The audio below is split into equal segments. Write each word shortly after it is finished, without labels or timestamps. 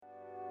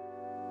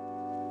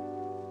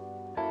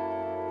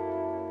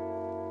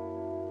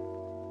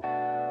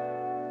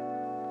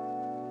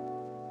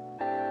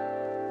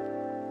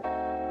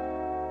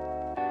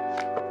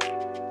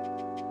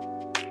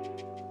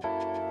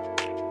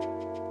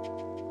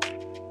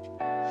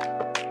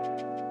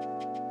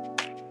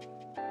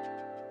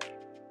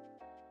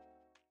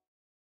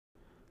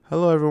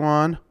Hello,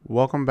 everyone.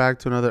 Welcome back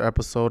to another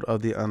episode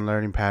of the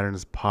Unlearning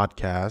Patterns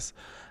podcast.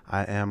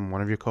 I am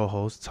one of your co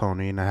hosts,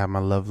 Tony, and I have my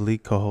lovely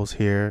co host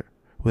here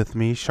with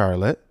me,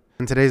 Charlotte.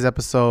 In today's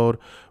episode,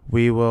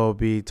 we will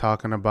be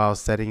talking about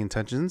setting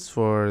intentions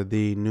for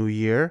the new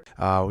year.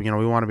 We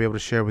want to be able to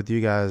share with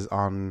you guys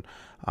on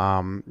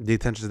the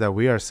intentions that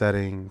we are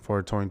setting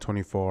for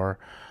 2024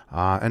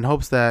 in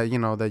hopes that,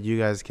 that you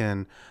guys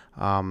can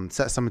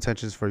set some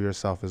intentions for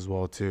yourself as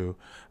well too,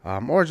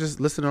 or just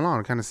listen along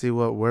and kind of see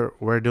what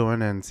we're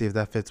doing and see if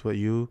that fits what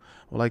you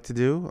would like to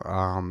do.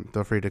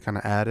 Feel free to kind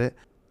of add it.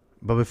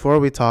 But before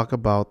we talk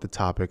about the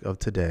topic of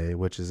today,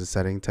 which is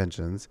setting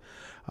intentions,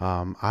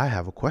 I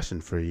have a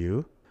question for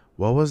you.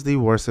 What was the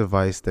worst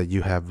advice that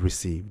you have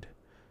received?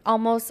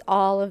 Almost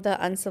all of the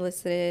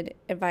unsolicited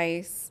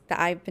advice that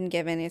I've been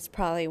given is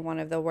probably one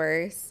of the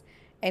worst.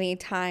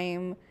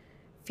 Anytime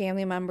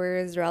family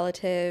members,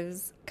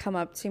 relatives come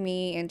up to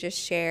me and just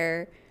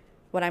share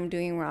what I'm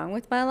doing wrong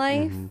with my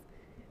life,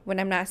 when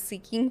I'm not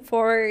seeking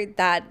for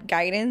that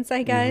guidance,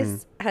 I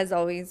guess, has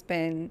always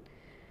been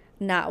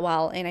not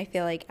well. And I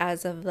feel like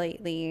as of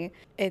lately,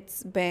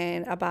 it's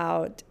been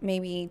about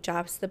maybe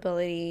job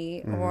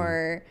stability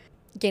or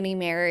getting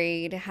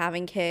married,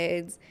 having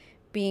kids,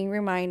 being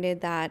reminded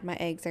that my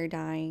eggs are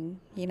dying.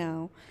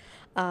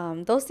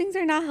 Those things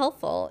are not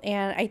helpful.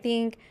 And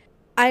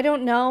I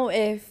don't know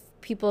if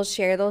people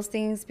share those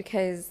things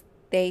because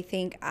they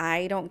think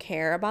I don't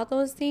care about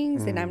those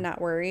things and I'm not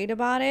worried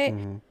about it.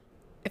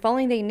 If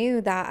only they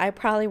knew that I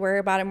probably worry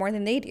about it more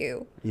than they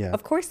do. Yeah.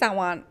 Of course, I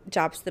want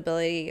job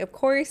stability. Of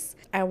course,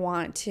 I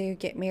want to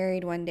get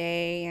married one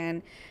day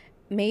and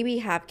maybe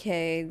have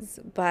kids.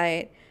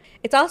 But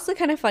it's also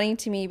kind of funny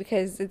to me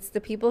because it's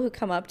the people who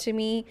come up to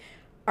me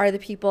are the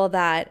people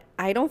that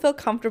I don't feel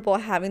comfortable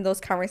having those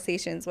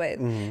conversations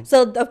with.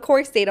 So, of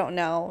course, they don't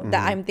know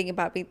that I'm thinking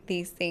about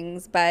these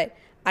things, but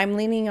I'm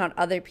leaning on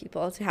other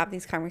people to have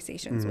these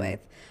conversations with.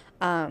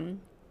 But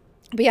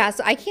yeah,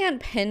 so I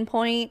can't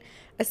pinpoint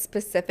a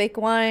specific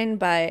one,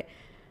 but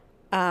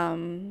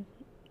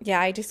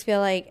yeah, I just feel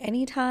like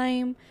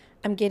anytime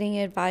I'm getting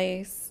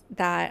advice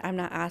that I'm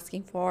not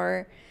asking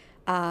for,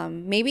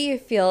 maybe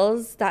it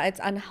feels that it's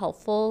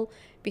unhelpful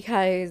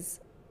because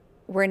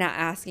we're not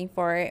asking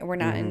for it. We're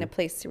not in a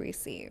place to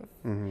receive.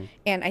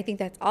 And I think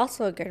that's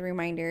also a good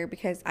reminder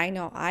because I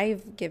know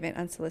I've given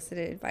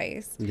unsolicited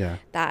advice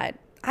that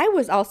I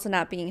was also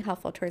not being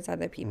helpful towards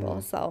other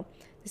people. So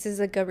this is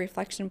a good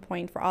reflection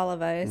point for all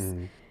of us.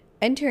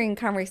 Entering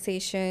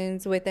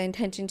conversations with the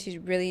intention to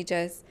really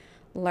just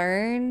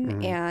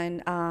learn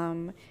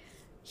and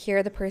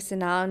hear the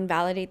person out and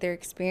validate their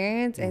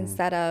experience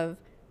instead of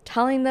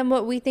telling them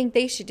what we think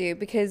they should do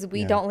because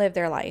we don't live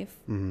their life.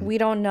 We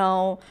don't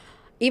know,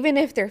 even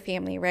if they're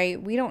family, right?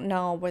 We don't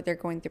know what they're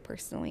going through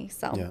personally.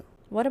 So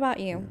what about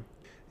you?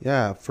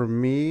 Yeah, for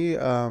me,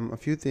 a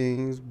few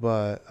things,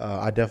 but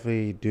I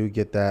definitely do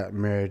get that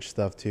marriage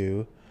stuff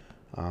too,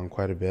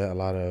 quite a bit. A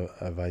lot of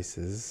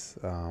advices,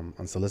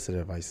 unsolicited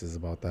advices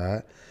about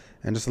that,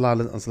 and just a lot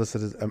of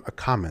unsolicited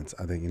comments,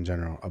 I think, in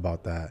general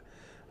about that.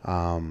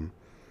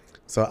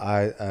 So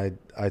I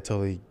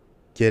totally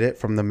get it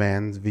from the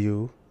man's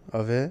view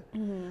of it.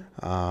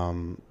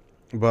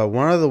 But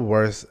one of the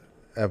worst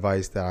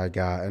advice that I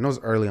got, and it was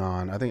early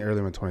on, I think early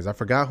in my 20s. I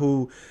forgot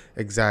who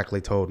exactly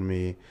told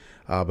me.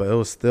 But it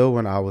was still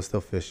when I was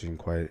still fishing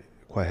quite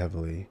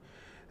heavily,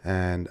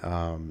 and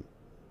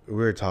we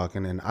were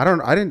talking, and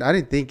I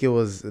didn't think it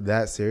was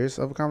that serious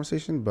of a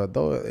conversation, but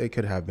though it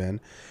could have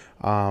been.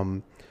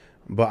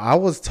 But I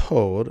was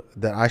told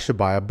that I should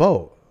buy a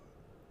boat,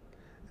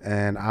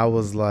 and I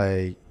was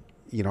like,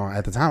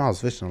 at the time I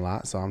was fishing a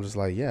lot, so I'm just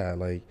like, yeah,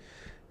 like,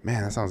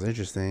 man, that sounds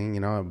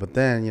interesting, But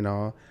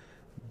then,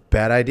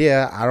 bad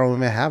idea. I don't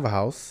even have a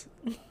house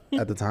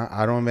at the time.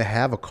 I don't even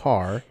have a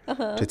car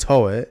to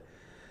tow it.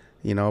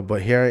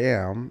 But here I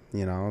am,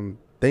 I'm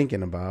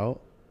thinking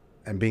about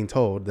and being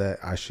told that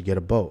I should get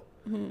a boat,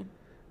 and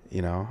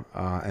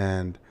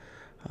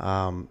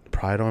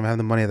probably don't even have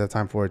the money at that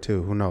time for it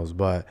too. Who knows?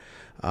 But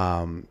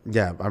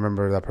yeah, I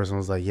remember that person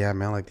was like, yeah,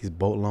 man, like these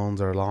boat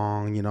loans are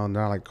long, they're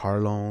not like car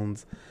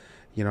loans,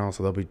 so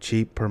they'll be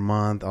cheap per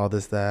month, all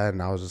this, that.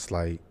 And I was just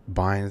like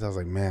buying it. I was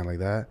like, man, like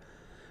that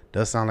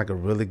does sound like a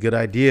really good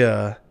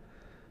idea.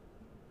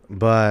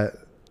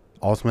 But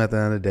ultimately, at the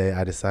end of the day,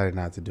 I decided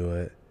not to do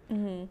it.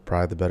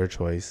 Probably the better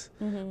choice.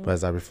 But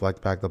as I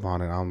reflect back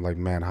upon it, I'm like,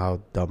 man, how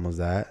dumb was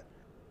that?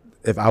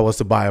 If I was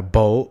to buy a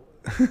boat,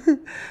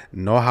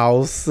 no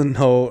house,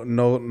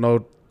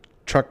 no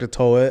truck to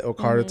tow it or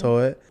car to tow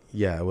it,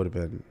 yeah, it would have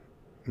been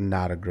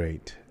not a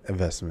great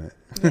investment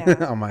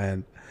on my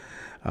end.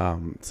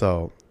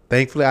 So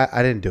thankfully,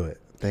 I didn't do it.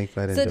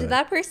 So did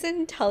that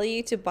person tell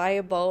you to buy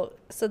a boat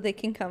so they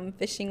can come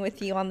fishing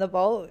with you on the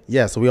boat?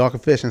 Yeah, so we all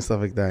could fish and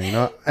stuff like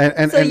that,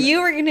 And so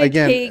you were gonna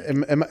take.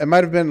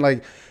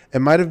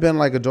 It might have been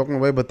like a joking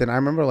way, but then I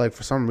remember like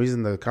for some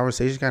reason the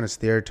conversation kind of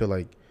steered to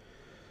like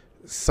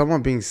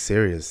someone being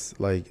serious,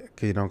 like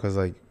because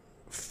like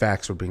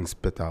facts were being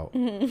spit out,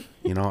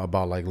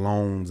 about like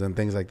loans and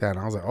things like that, and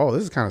I was like, oh,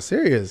 this is kind of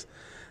serious,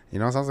 You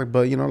know, so I was like,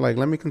 but you know, like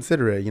let me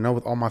consider it. You know,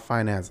 with all my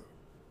finance,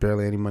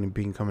 barely any money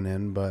being coming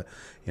in, but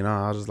you know,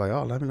 I was just like,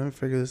 oh, let me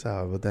figure this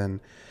out. But then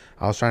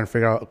I was trying to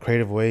figure out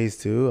creative ways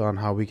too on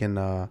how we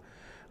can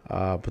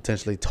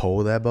potentially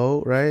tow that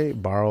boat, right?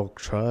 Borrow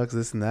trucks,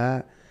 this and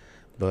that.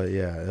 But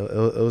yeah,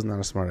 it was not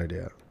a smart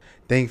idea.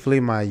 Thankfully,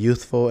 my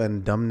youthful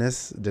and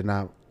dumbness did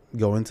not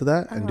go into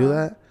that and do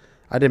that.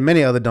 I did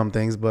many other dumb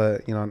things,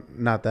 but you know,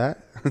 not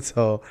that.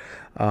 So,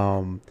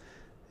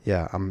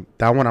 yeah,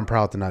 that one I'm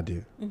proud to not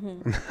do.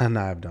 Mm-hmm.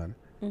 Not have done.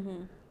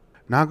 Mm-hmm.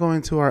 Now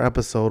going to our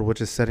episode, which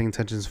is setting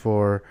intentions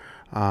for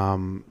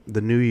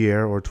the new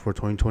year or for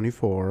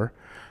 2024.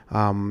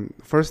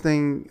 First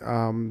thing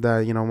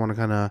that I want to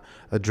kind of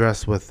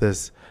address with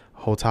this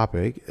whole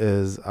topic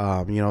is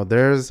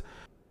there's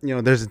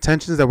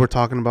intentions that we're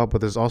talking about, but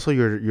there's also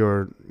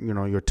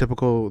your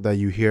typical that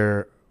you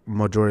hear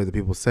majority of the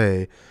people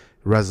say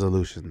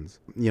resolutions.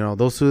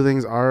 Those two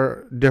things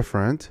are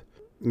different.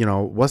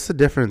 What's the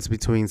difference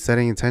between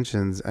setting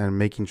intentions and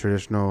making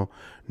traditional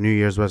New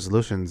Year's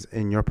resolutions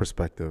in your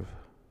perspective?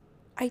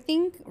 I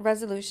think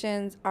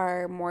resolutions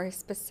are more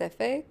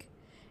specific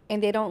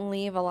and they don't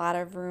leave a lot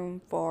of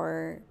room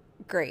for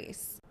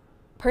grace.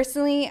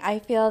 Personally, I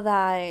feel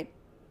that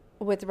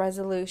with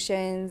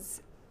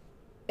resolutions,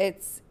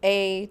 it's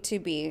A to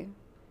B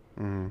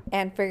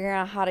and figuring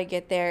out how to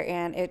get there,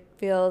 and it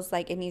feels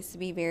like it needs to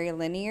be very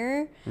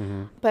linear.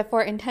 But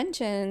for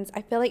intentions,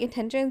 I feel like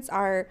intentions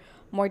are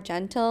more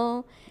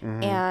gentle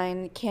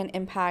and can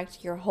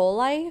impact your whole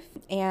life.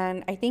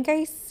 And I think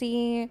I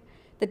see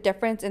the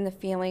difference in the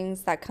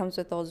feelings that comes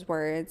with those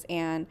words,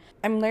 and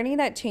I'm learning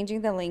that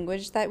changing the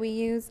language that we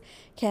use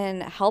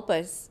can help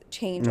us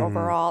change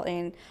overall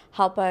and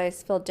help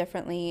us feel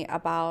differently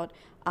about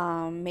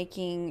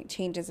making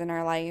changes in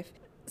our life.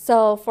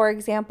 So, for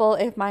example,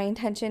 if my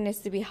intention is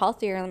to be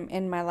healthier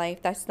in my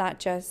life, that's not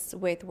just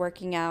with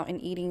working out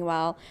and eating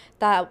well.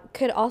 That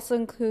could also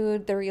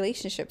include the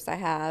relationships I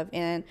have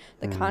and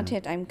the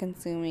content I'm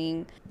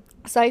consuming.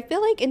 So I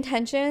feel like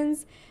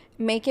intentions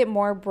make it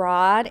more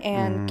broad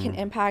and can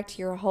impact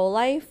your whole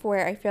life,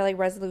 where I feel like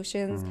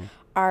resolutions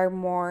are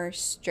more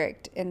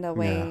strict in the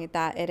way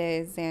that it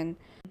is. And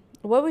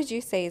what would you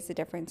say is the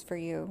difference for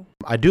you?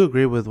 I do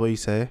agree with what you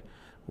said.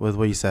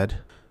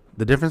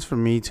 The difference for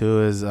me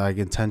too is like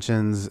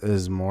intentions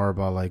is more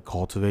about like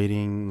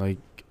cultivating like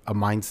a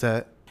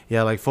mindset.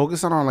 Yeah, like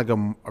focusing on like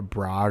a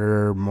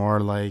broader, more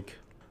like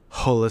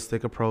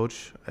holistic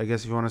approach, I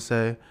guess if you want to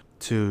say,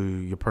 to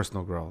your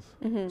personal growth.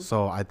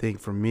 So I think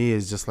for me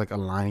it's just like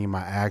aligning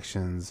my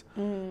actions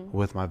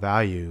with my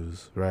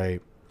values,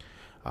 right?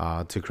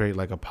 To create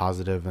like a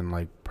positive and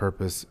like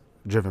purpose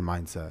driven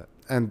mindset.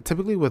 And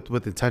typically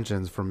with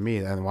intentions for me,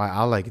 and why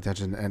I like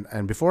intention,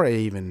 and before I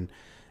even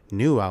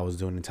knew I was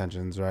doing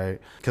intentions,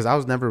 right? Because I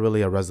was never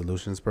really a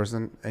resolutions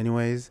person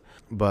anyways,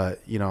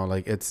 but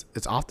like it's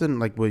often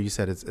like what you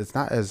said, it's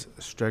not as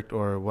strict,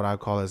 or what I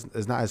call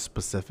is not as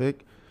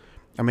specific.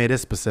 I mean, it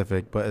is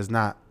specific, but it's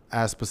not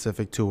as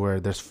specific to where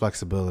there's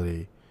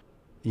flexibility.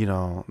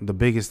 The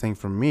biggest thing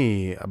for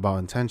me about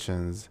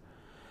intentions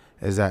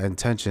is that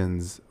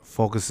intentions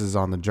focuses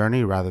on the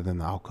journey rather than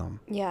the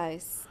outcome.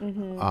 Yes.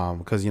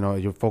 Because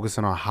you're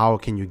focusing on how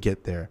can you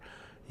get there.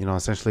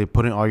 Essentially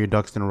putting all your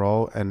ducks in a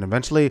row, and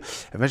eventually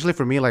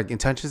for me, like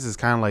intentions is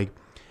kind of like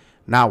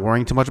not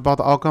worrying too much about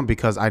the outcome,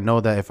 because I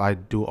know that if I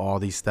do all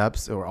these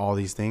steps or all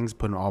these things,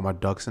 putting all my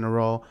ducks in a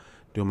row,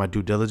 doing my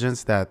due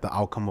diligence, that the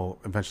outcome will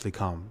eventually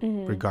come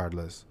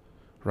regardless,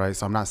 right?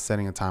 So I'm not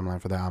setting a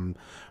timeline for that. I'm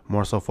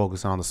more so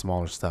focusing on the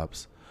smaller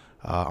steps,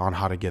 on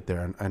how to get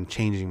there, and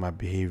changing my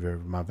behavior,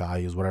 my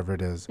values, whatever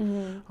it is,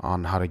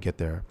 on how to get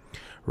there.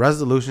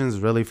 Resolutions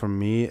really for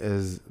me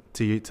is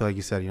to like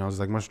you said, it's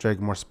like more strict,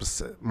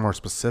 more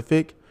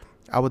specific,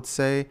 I would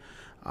say.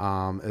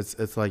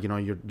 It's like,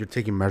 you're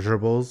taking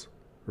measurables,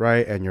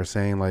 right? And you're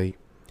saying like,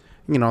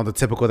 the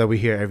typical that we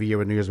hear every year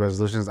with New Year's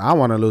resolutions, I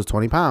want to lose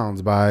 20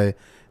 pounds by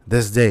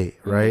this date,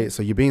 right?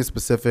 So you're being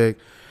specific,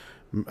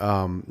 you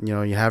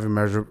having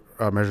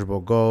measurable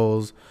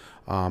goals,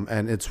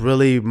 and it's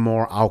really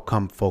more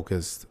outcome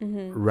focused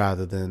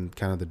rather than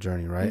kind of the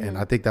journey, right? And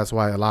I think that's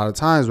why a lot of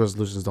times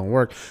resolutions don't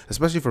work,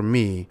 especially for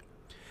me,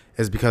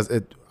 is because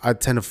I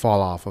tend to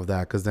fall off of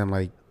that, because then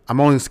like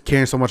I'm only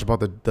caring so much about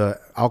the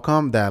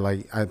outcome that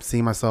like I'm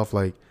seeing myself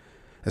like,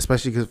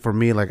 especially because for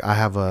me, like I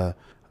have a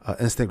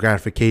instant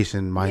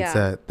gratification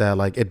mindset that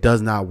like it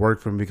does not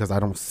work for me, because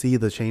I don't see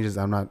the changes.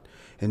 I'm not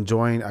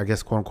enjoying, I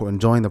guess, quote unquote,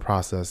 enjoying the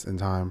process in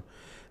time.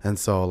 And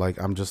so like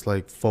I'm just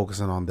like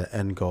focusing on the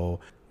end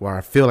goal, where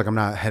I feel like I'm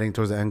not heading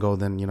towards the end goal,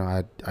 then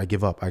I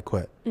give up, I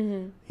quit,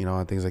 and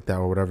things like that,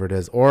 or whatever it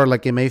is. Or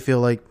like it may feel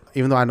like,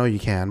 even though I know you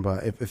can,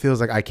 but it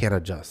feels like I can't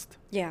adjust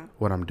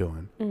what I'm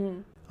doing.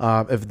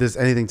 If there's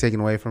anything taken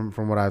away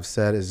from what I've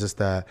said, is just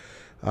that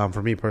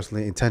for me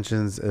personally,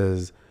 intentions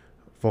is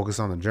focus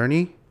on the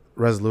journey,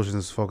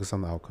 resolutions focus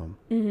on the outcome.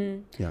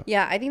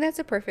 Yeah, I think that's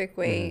a perfect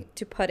way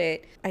to put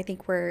it. I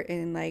think we're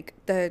in like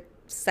the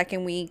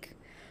second week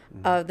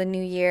of the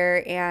new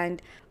year,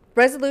 and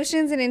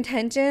resolutions and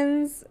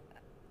intentions,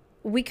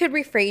 we could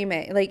reframe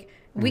it. Like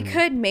We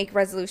could make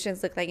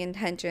resolutions look like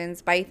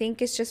intentions, but I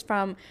think it's just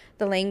from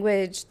the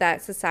language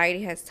that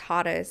society has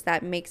taught us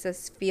that makes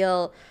us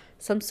feel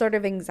some sort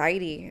of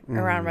anxiety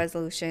around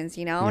resolutions,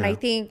 you know? And I Yeah.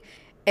 think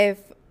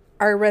if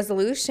our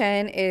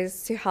resolution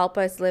is to help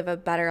us live a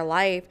better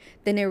life,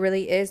 then it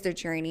really is the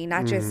journey,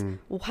 not just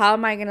well, how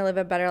am I going to live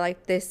a better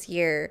life this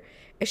year?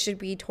 It should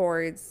be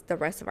towards the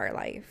rest of our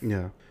life.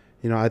 Yeah.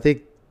 I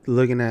think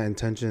looking at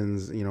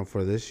intentions,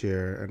 for this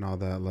year and all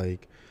that,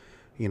 like,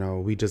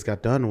 we just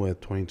got done with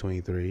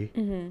 2023.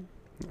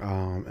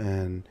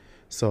 And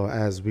so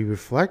as we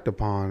reflect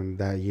upon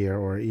that year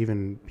or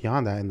even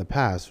beyond that in the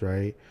past,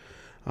 right?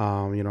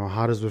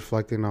 How does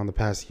reflecting on the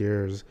past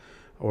years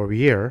or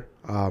year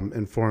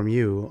inform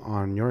you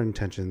on your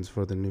intentions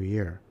for the new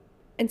year?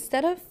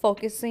 Instead of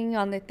focusing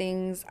on the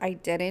things I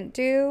didn't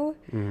do,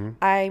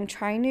 I'm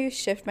trying to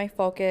shift my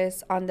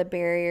focus on the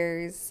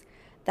barriers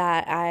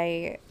that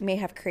I may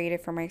have created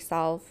for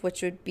myself,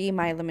 which would be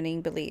my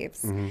limiting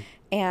beliefs.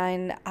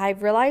 And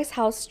I've realized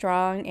how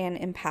strong and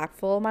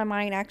impactful my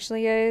mind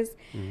actually is,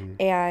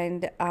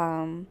 and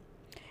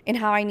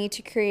how I need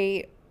to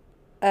create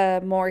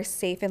a more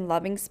safe and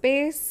loving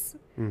space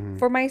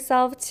for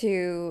myself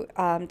to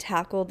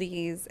tackle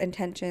these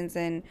intentions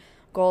and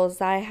goals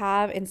that I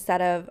have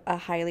instead of a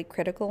highly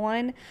critical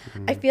one.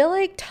 I feel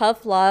like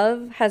tough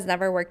love has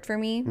never worked for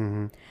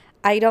me.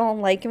 I don't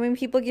like it when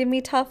people give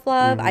me tough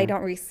love. I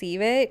don't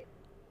receive it.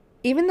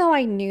 Even though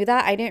I knew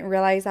that, I didn't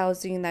realize I was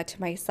doing that to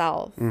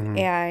myself.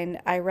 And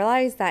I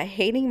realized that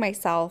hating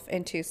myself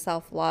into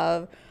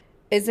self-love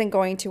isn't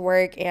going to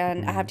work,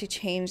 and I have to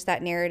change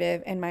that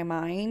narrative in my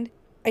mind.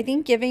 I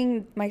think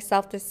giving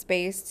myself the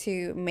space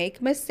to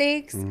make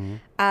mistakes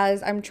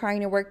as I'm trying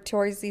to work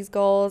towards these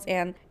goals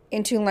and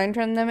to learn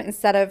from them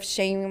instead of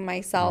shaming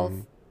myself,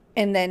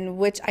 and then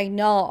which I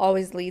know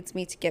always leads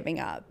me to giving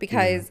up,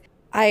 because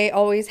I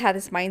always had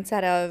this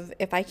mindset of,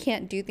 if I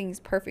can't do things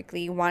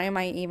perfectly, why am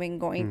I even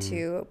going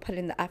to put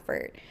in the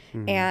effort?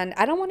 And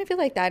I don't want to feel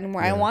like that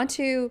anymore. I want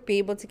to be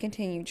able to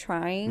continue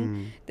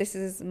trying. This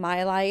is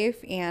my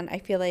life, and I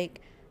feel like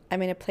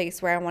I'm in a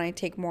place where I want to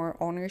take more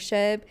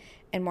ownership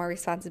and more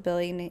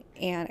responsibility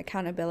and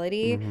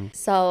accountability.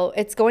 So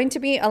it's going to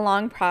be a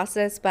long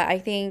process, but I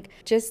think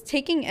just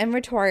taking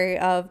inventory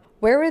of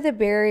where were the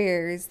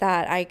barriers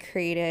that I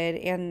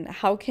created and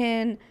how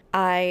can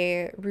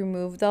I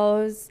remove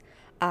those,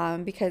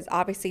 because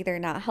obviously they're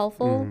not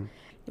helpful.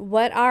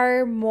 What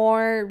are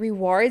more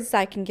rewards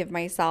I can give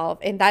myself?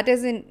 And that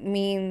doesn't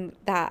mean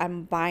that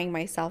I'm buying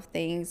myself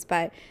things,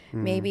 but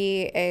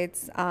maybe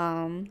it's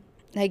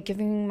like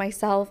giving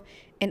myself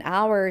an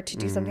hour to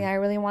do something I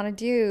really want to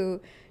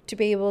do, to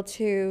be able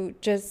to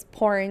just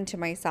pour into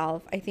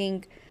myself. I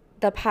think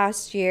the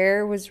past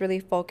year was really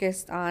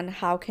focused on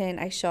how can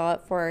I show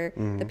up for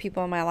the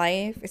people in my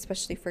life,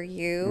 especially for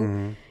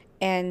you.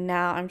 And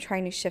now I'm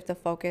trying to shift the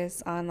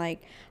focus on,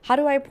 like, how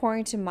do I pour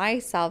into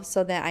myself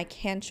so that I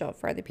can show up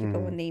for other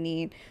people when they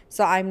need.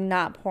 So I'm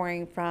not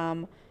pouring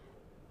from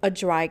a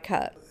dry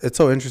cup. It's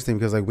so interesting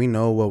because, like, we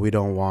know what we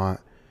don't want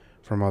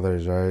from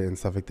others, right? And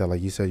stuff like that.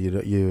 Like you said,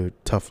 you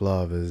tough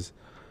love is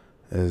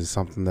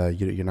something that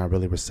you're not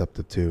really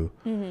receptive to.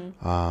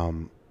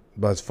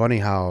 But it's funny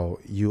how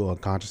you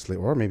unconsciously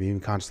or maybe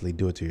even consciously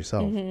do it to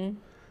yourself.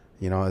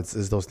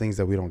 It's those things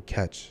that we don't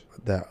catch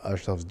that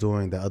ourselves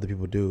doing that other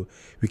people do.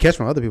 We catch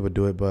when other people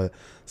do it, but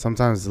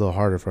sometimes it's a little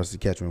harder for us to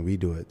catch when we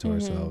do it to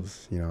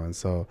ourselves. And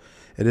so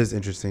it is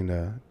interesting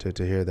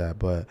to hear that.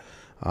 But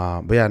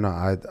yeah, no,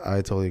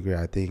 I totally agree.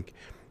 I think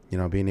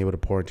being able to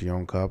pour into your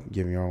own cup,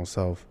 giving your own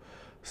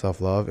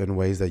self-love in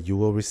ways that you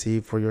will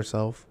receive for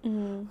yourself,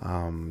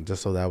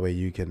 just so that way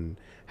you can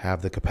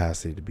have the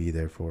capacity to be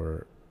there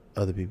for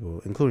other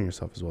people, including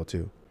yourself as well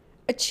too.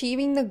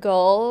 Achieving the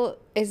goal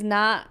is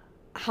not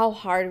how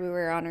hard we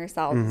were on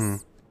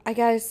ourselves. I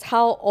guess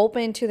how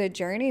open to the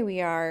journey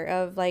we are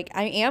of, like,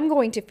 I am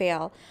going to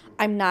fail.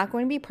 I'm not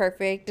going to be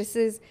perfect.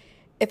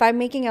 If I'm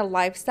making a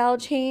lifestyle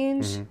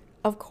change,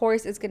 of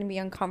course it's going to be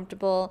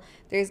uncomfortable.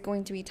 There's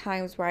going to be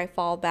times where I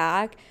fall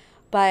back,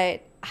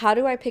 but how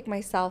do I pick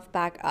myself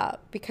back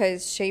up?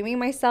 Because shaming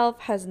myself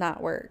has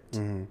not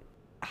worked.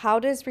 How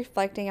does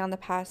reflecting on the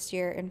past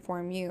year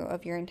inform you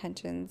of your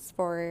intentions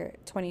for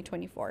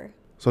 2024?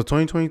 So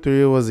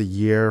 2023 was a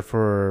year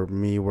for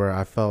me where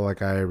I felt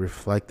like I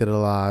reflected a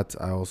lot.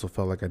 I also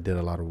felt like I did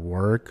a lot of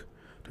work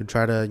to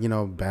try to,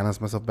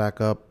 balance myself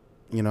back up.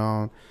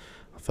 I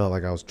felt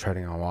like I was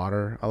treading on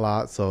water a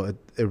lot. So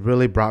it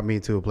really brought me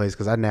to a place,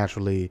 because I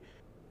naturally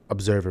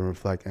observe and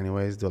reflect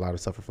anyways, do a lot of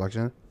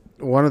self-reflection.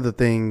 One of the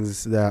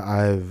things that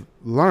I've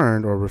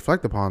learned or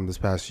reflect upon this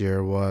past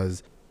year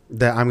was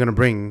that I'm going to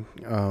bring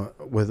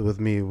with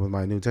me with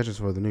my new intentions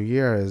for the new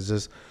year is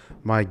just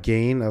my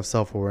gain of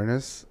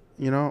self-awareness,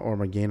 or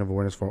my gain of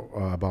awareness for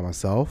about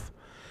myself.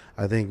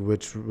 I think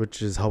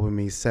which is helping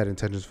me set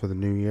intentions for the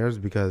new year's,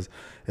 because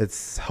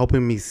it's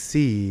helping me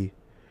see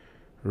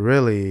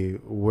really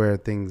where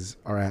things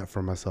are at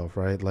for myself,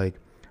 right? Like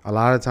a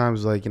lot of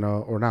times, like,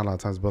 or not a lot of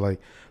times, but like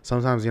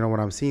sometimes, when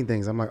I'm seeing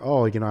things, I'm like,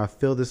 oh, I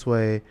feel this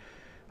way.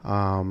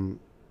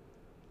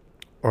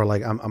 or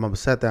like I'm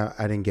upset that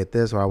I didn't get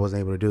this or I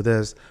wasn't able to do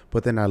this.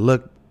 But then I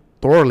look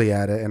thoroughly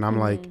at it and I'm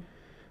like,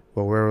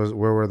 well,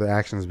 where were the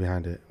actions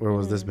behind it? Where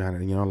was this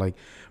behind it? You know, like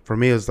for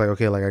me, it's like,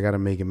 okay, like I got to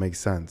make it make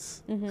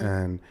sense.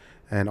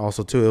 And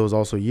also too, it was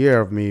also a year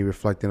of me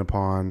reflecting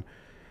upon,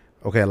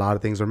 okay, a lot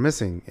of things are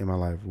missing in my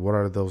life. What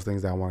are those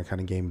things that I want to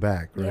kind of gain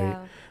back, right?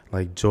 Yeah.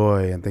 Like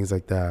joy and things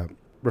like that.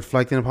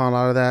 Reflecting upon a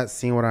lot of that,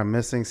 seeing what I'm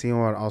missing, seeing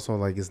what also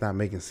like is not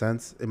making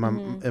sense in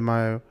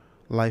my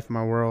life,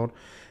 my world,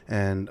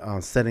 and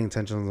setting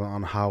intentions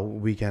on how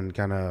we can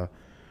kind of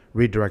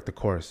redirect the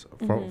course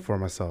for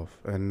myself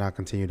and not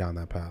continue down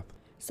that path.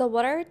 So,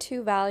 what are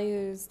two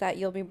values that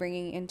you'll be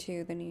bringing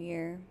into the new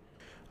year?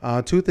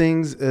 Two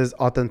things is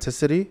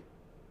authenticity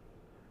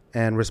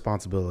and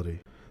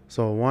responsibility.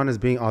 So one is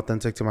being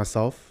authentic to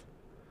myself.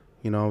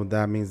 You know,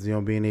 that means, you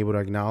know, being able to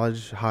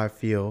acknowledge how I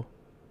feel,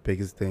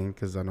 biggest thing,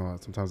 because I know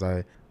sometimes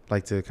I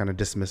like to kind of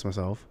dismiss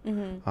myself.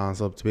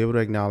 So to be able to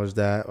acknowledge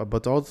that,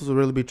 but to also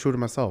really be true to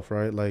myself,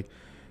 right? Like,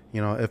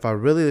 you know, if I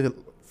really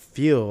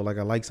feel like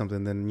I like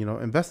something, then, you know,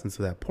 invest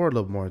into that, pour a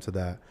little more into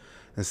that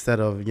instead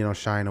of, you know,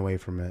 shying away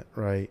from it,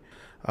 right?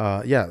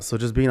 Yeah, so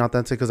just being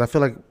authentic, because I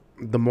feel like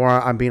the more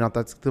I'm being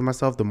authentic to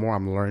myself, the more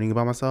I'm learning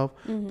about myself,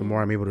 the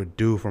more I'm able to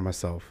do for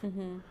myself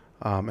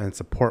and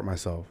support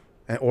myself,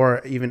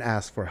 or even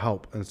ask for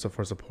help and so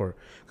for support.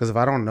 Because if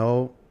I don't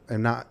know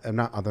and I'm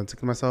not authentic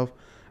to myself,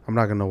 I'm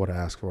not gonna know what to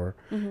ask for.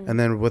 And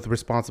then with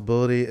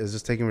responsibility is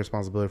just taking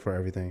responsibility for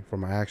everything, for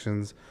my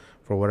actions,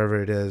 for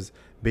whatever it is,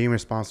 being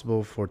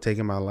responsible for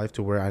taking my life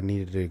to where I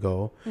needed to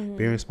go,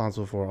 being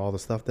responsible for all the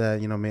stuff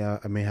that, you know,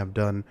 I may have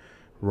done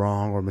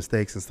wrong or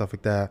mistakes and stuff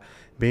like that,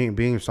 being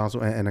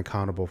responsible and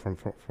accountable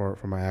for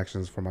my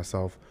actions, for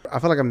myself. I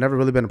feel like I've never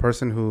really been a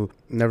person who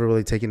never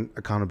really taken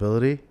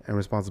accountability and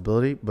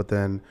responsibility, but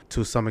then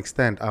to some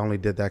extent I only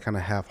did that kind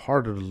of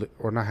half-heartedly,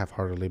 or not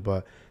half-heartedly,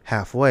 but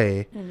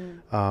halfway,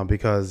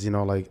 because, you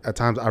know, like at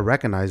times I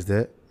recognized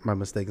it, my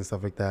mistake and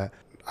stuff like that.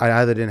 I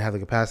either didn't have the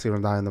capacity or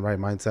not in the right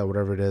mindset,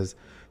 whatever it is,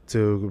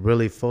 to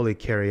really fully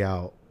carry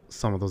out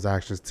some of those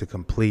actions to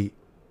complete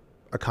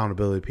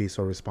accountability piece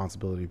or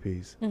responsibility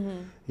piece,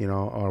 you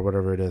know, or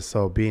whatever it is.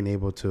 So being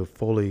able to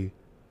fully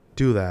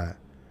do that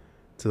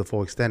to the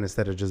full extent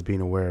instead of just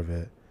being aware of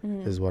it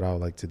is what I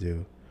would like to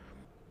do.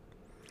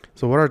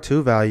 So what are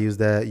two values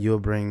that you'll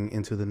bring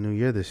into the new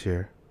year this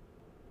year?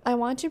 I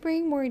want to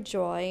bring more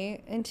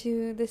joy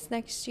into this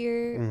next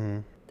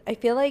year. I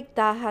feel like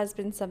that has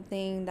been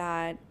something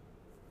that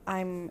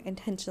I'm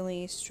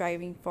intentionally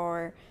striving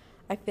for.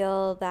 I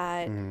feel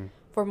that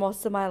for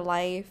most of my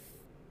life,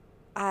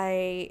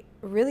 I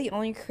really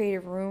only created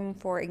room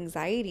for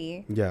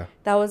anxiety. Yeah.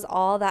 That was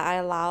all that I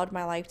allowed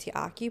my life to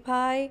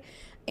occupy.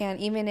 And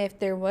even if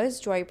there was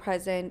joy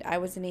present, I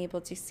wasn't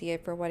able to see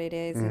it for what it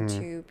is and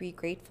to be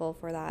grateful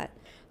for that.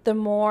 The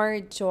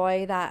more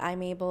joy that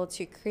I'm able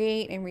to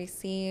create and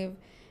receive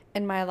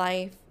in my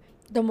life,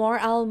 the more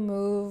I'll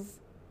move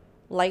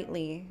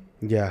lightly.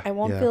 Yeah. I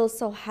won't feel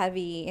so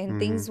heavy and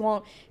things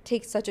won't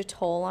take such a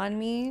toll on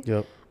me.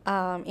 Yep.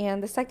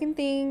 And the second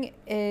thing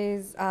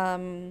is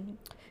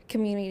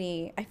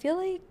community. I feel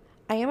like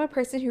I am a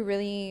person who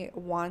really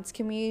wants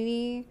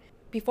community.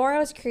 Before I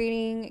was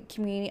creating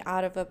community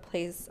out of a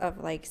place of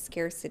like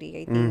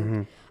scarcity, I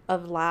think,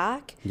 of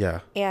lack.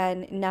 Yeah.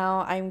 And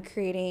now I'm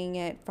creating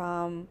it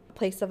from a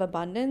place of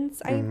abundance.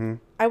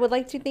 I would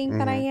like to think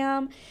that I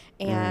am.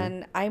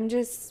 And I'm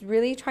just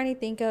really trying to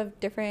think of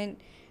different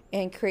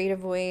and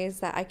creative ways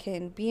that I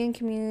can be in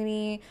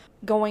community,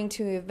 going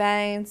to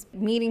events,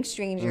 meeting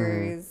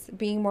strangers,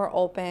 being more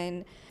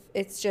open.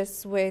 It's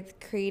just with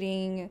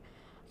creating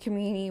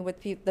community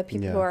with the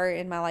people who are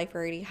in my life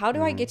already. How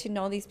do I get to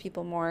know these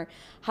people more?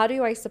 How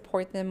do I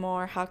support them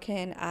more? How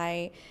can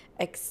I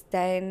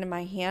extend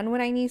my hand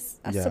when I need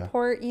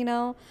support, you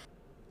know?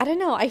 I don't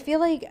know. I feel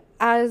like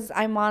as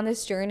I'm on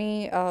this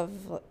journey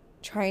of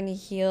trying to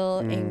heal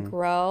and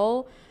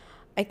grow,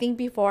 I think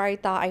before I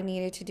thought I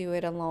needed to do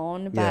it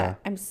alone, but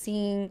I'm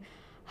seeing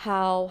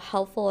how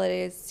helpful it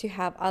is to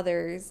have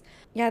others.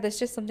 Yeah, that's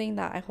just something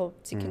that I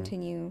hope to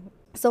continue.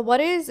 So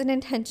what is an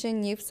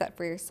intention you've set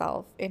for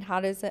yourself and how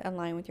does it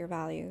align with your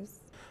values?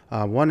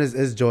 One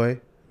is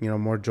joy, you know,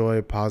 more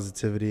joy,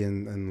 positivity,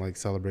 and like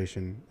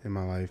celebration in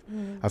my life.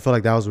 I feel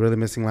like that was really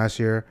missing last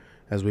year,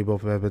 as we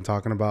both have been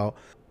talking about.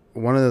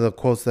 One of the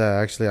quotes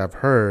that actually I've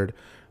heard,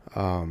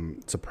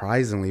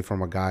 surprisingly,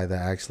 from a guy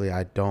that actually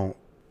I don't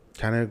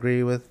kind of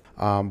agree with,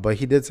 but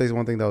he did say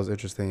one thing that was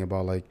interesting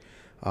about like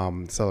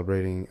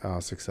celebrating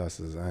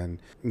successes. And,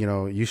 you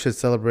know, you should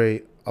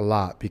celebrate a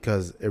lot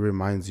because it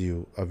reminds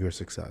you of your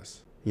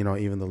success, you know,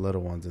 even the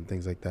little ones and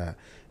things like that.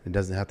 It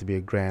doesn't have to be a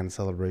grand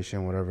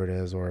celebration, whatever it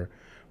is, or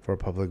for a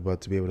public,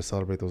 but to be able to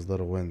celebrate those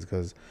little wins,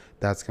 because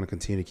that's going to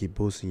continue to keep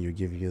boosting you,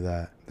 give you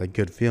that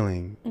good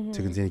feeling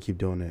to continue to keep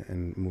doing it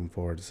and moving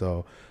forward.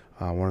 So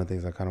one of the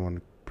things I kind of want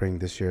to bring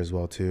this year as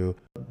well too.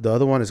 The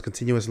other one is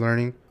continuous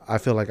learning. I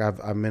feel like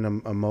I'm in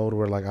a mode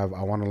where like I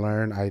want to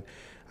learn.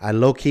 I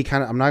low-key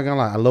kind of, I'm not gonna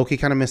lie, I low-key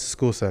kind of miss the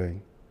school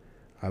setting.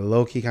 I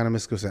low-key kind of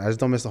miss school setting. I just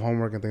don't miss the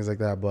homework and things like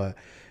that, but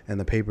and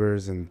the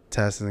papers and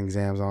tests and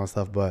exams and all that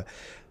stuff. But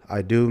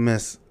I do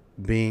miss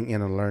being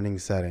in a learning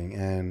setting,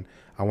 and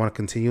I want to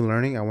continue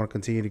learning. I want to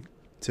continue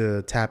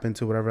to tap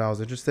into whatever I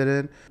was interested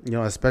in. You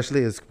know,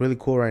 especially it's really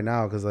cool right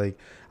now because like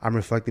I'm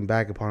reflecting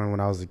back upon when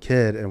I was a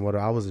kid and what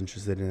I was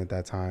interested in at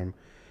that time.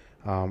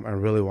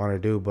 And really want to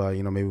do, but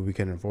you know, maybe we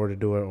couldn't afford to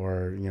do it,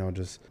 or you know,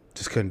 just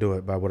couldn't do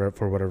it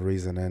for whatever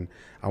reason. And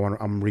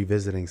I'm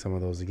revisiting some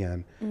of those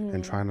again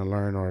and trying to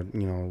learn, or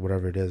you know,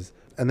 whatever it is.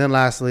 And then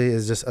lastly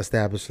is just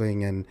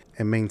establishing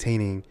and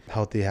maintaining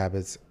healthy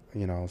habits,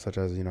 you know, such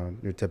as, you know,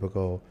 your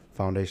typical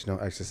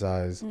foundational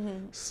exercise,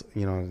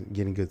 you know,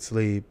 getting good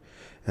sleep,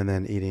 and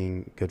then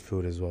eating good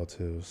food as well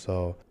too.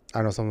 So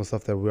I know some of the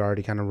stuff that we're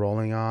already kind of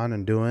rolling on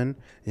and doing.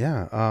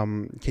 Yeah.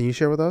 Can you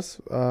share with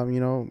us, you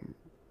know,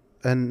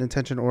 an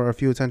intention or a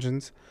few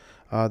intentions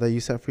that you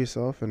set for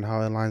yourself and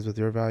how it aligns with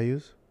your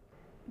values?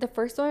 The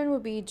first one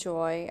would be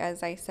joy.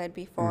 As I said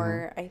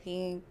before, I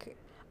think,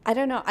 I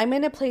don't know, I'm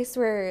in a place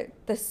where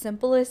the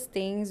simplest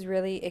things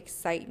really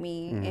excite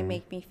me and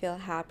make me feel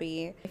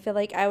happy. I feel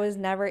like I was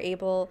never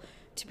able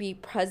to be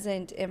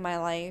present in my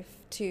life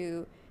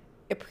to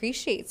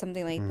appreciate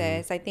something like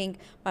this. I think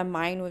my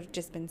mind would have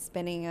just been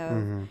spinning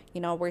of, you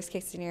know, worst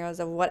case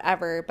scenarios of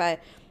whatever. But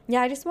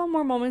yeah, I just want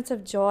more moments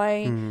of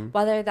joy,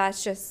 whether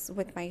that's just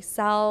with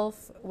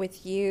myself,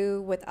 with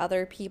you, with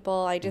other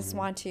people. I just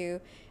want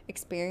to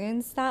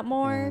experience that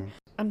more.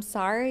 I'm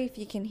sorry if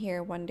you can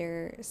hear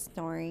Wonder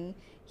snoring.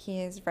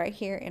 He is right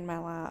here in my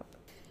lap.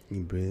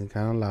 You breathing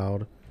kind of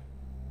loud.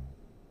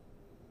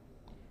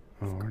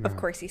 Oh, of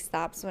course, he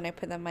stops when I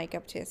put the mic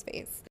up to his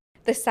face.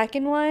 The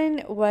second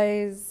one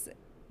was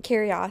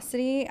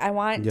curiosity. I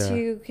want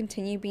to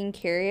continue being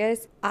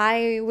curious.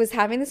 I was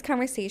having this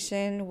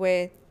conversation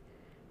with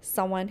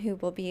someone who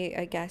will be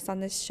a guest on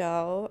this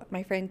show,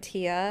 my friend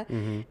Tia,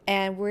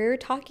 and we're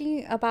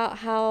talking about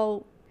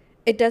how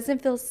it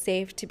doesn't feel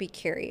safe to be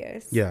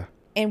curious. Yeah.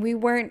 And we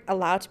weren't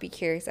allowed to be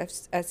curious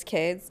as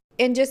kids.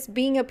 And just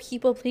being a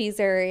people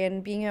pleaser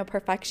and being a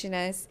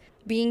perfectionist,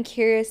 being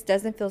curious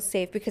doesn't feel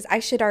safe because I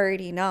should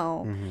already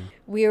know.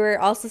 We were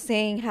also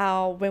saying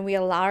how when we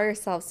allow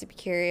ourselves to be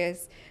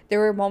curious, there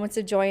were moments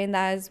of joy in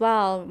that as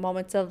well,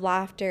 moments of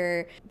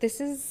laughter. This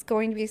is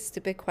going to be a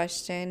stupid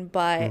question,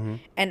 but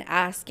and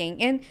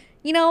asking. And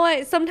you know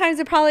what? Sometimes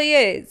it probably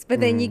is, but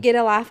then you get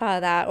a laugh out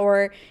of that.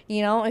 Or,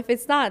 you know, if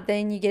it's not,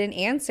 then you get an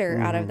answer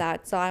out of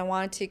that. So I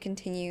want to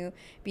continue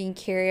being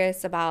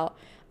curious about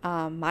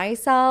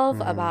myself,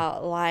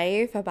 about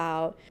life,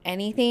 about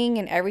anything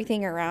and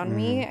everything around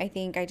me. I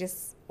think I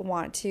just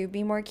want to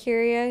be more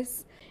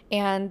curious.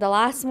 And the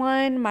last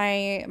one,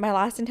 my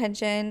last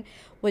intention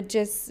would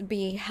just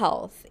be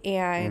health.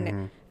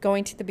 And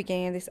going to the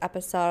beginning of this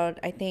episode,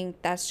 I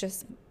think that's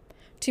just,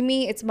 to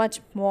me, it's much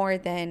more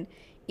than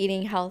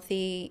eating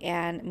healthy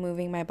and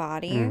moving my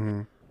body.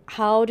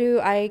 How do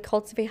I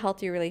cultivate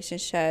healthy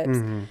relationships?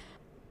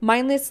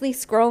 Mindlessly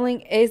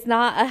scrolling is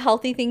not a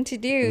healthy thing to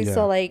do.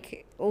 So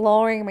like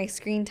lowering my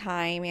screen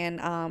time,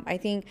 and I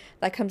think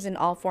that comes in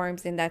all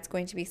forms, and that's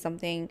going to be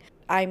something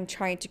I'm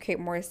trying to create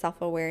more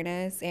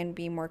self-awareness and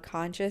be more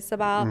conscious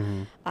about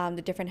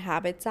the different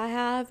habits I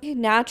have.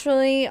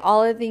 Naturally,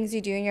 all the things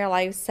you do in your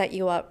life set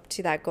you up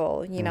to that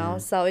goal, you know?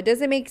 So it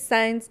doesn't make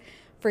sense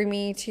for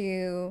me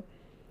to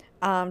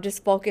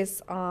just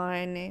focus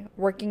on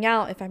working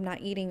out if I'm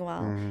not eating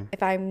well,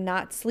 if I'm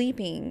not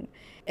sleeping,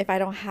 if I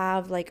don't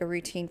have like a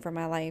routine for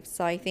my life.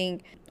 So I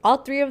think all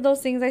three of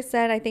those things I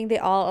said, I think they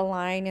all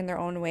align in their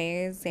own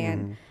ways.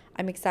 And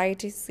I'm excited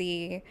to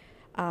see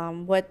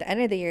what the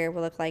end of the year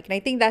will look like. And I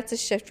think that's a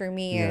shift for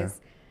me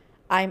is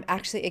I'm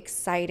actually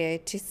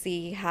excited to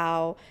see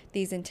how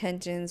these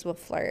intentions will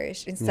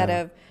flourish instead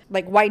of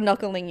like white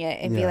knuckling it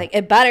and be like,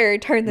 it better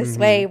turn this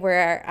way,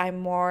 where I'm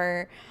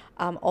more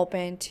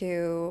open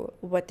to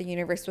what the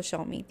universe will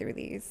show me through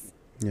these.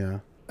 Yeah.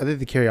 I think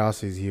the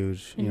curiosity is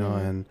huge, you know,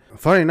 and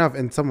funny enough,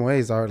 in some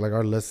ways, our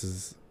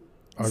list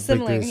are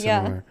similar, big,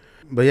 similar.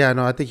 But yeah,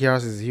 no, I think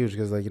curiosity is huge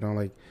because, like, you know,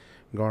 like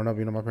growing up,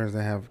 you know, my parents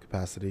didn't have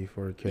capacity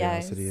for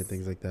curiosity and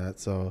things like that.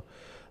 So,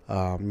 you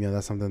know,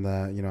 that's something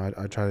that, you know,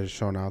 I try to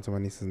show now to my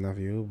nieces and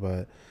nephew,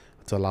 but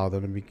to allow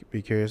them to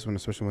be curious,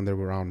 especially when they're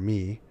around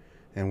me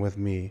and with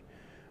me,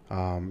 you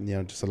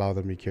know, just allow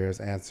them to be curious,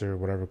 answer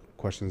whatever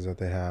questions that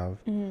they have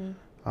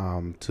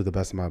to the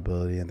best of my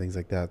ability and things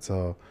like that.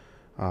 So,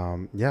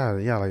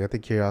 yeah, like I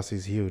think curiosity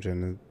is huge,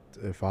 and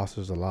it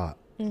fosters a lot,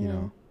 you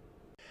know.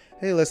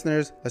 Hey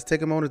listeners, let's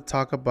take a moment to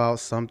talk about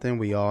something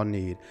we all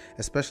need,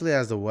 especially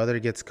as the weather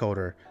gets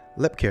colder: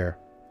 lip care.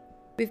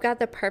 We've got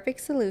the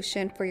perfect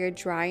solution for your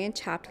dry and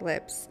chapped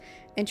lips.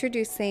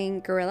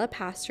 Introducing Gorilla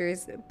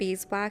Pastures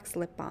Beeswax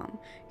Lip Balm,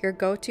 your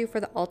go-to for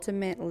the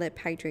ultimate lip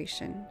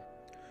hydration.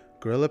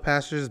 Gorilla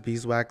Pastures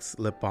Beeswax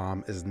Lip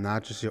Balm is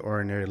not just your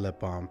ordinary lip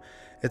balm,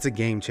 it's a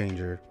game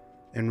changer.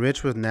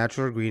 Enriched with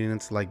natural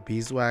ingredients like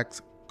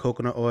beeswax,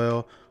 coconut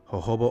oil,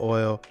 jojoba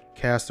oil,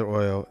 castor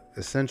oil,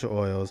 essential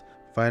oils,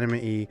 vitamin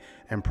E,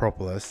 and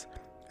propolis,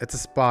 it's a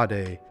spa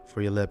day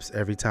for your lips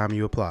every time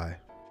you apply.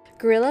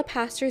 Gorilla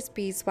Pastures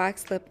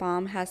Beeswax Lip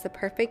Balm has the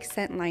perfect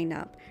scent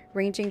lineup,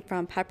 ranging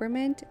from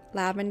peppermint,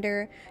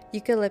 lavender,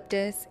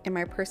 eucalyptus, and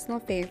my personal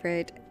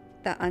favorite,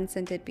 the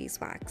unscented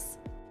beeswax.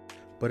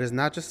 But it's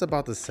not just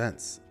about the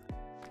scents.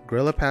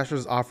 Gorilla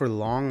Pastures offer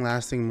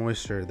long-lasting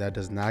moisture that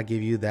does not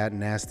give you that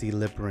nasty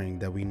lip ring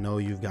that we know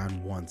you've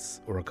gotten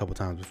once or a couple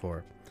times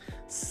before.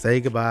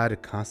 Say goodbye to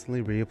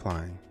constantly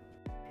reapplying.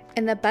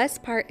 And the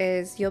best part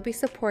is you'll be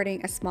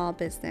supporting a small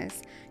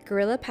business.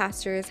 Gorilla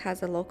Pastures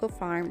has a local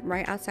farm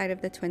right outside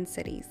of the Twin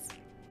Cities.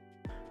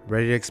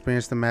 Ready to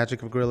experience the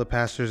magic of Gorilla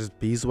Pastures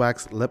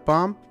Beeswax Lip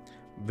Balm?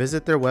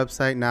 Visit their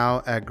website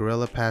now at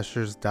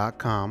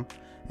gorillapastures.com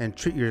and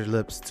treat your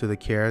lips to the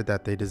care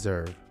that they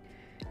deserve.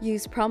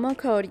 Use promo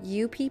code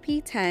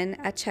UPP10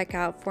 at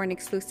checkout for an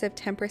exclusive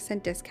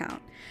 10%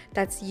 discount.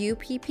 That's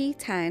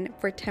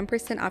UPP10 for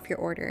 10% off your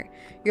order.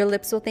 Your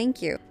lips will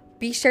thank you.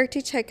 Be sure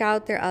to check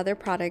out their other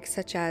products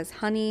such as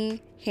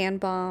honey,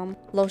 hand balm,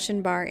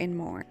 lotion bar, and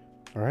more.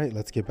 All right,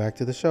 let's get back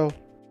to the show.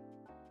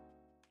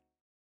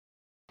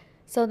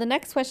 So the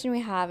next question we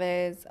have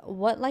is,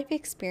 what life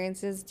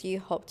experiences do you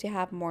hope to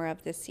have more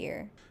of this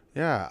year?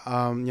 Yeah,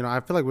 I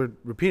feel like we're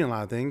repeating a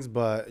lot of things,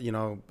 but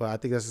I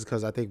think that's just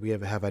because I think we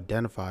have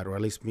identified, or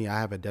at least me, I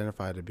have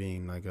identified it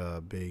being like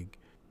a big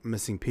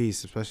missing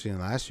piece, especially in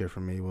last year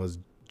for me, was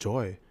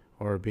joy,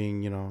 or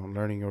being,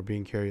 learning or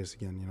being curious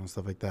again,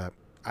 stuff like that.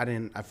 I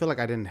feel like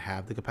I didn't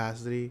have the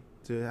capacity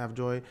to have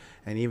joy.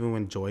 And even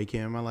when joy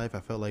came in my life, I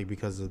felt like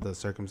because of the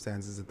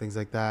circumstances and things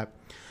like that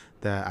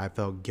I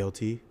felt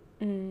guilty,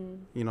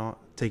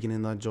 taking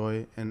in that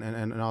joy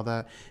and all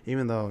that,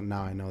 even though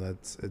now I know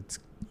that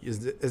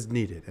it's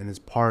needed and it's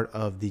part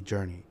of the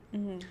journey,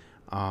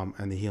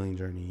 and the healing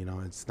journey.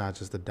 It's not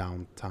just the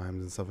down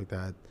times and stuff like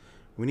that.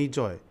 We need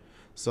joy.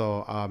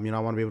 So, I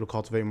want to be able to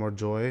cultivate more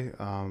joy,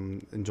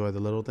 enjoy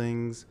the little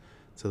things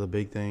to the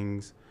big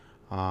things.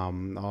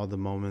 All the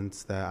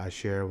moments that I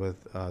share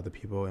with the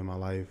people in my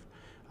life,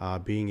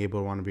 being able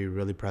to want to be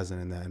really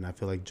present in that. And I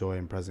feel like joy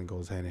and present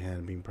goes hand in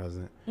hand, being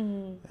present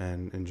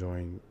and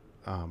enjoying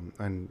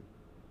and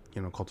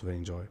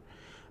cultivating joy.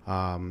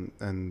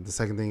 And the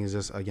second thing is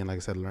just, again, like I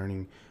said,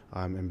 learning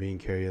and being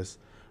curious.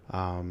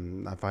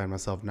 I find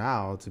myself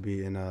now to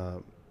be in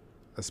a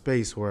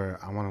space where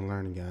I want to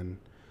learn again,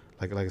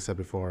 like I said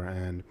before,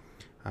 and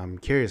I'm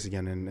curious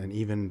again, and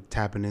even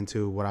tapping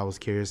into what I was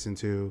curious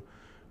into,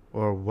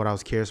 or what I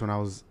was curious when I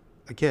was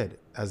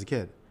as a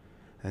kid,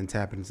 and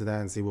tap into that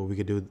and see what we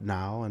could do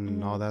now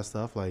and all that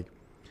stuff. Like,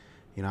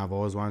 I've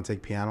always wanted to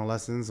take piano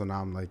lessons, so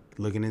now I'm like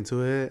looking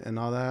into it and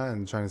all that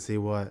and trying to see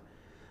what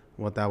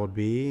that would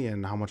be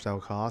and how much that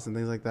would cost and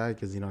things like that.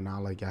 Because,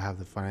 now like I have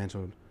the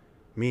financial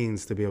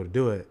means to be able to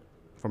do it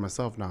for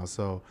myself now.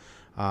 So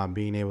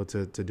being able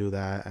to do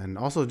that, and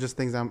also just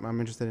things I'm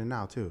interested in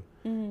now too,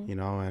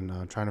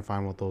 and trying to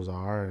find what those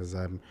are as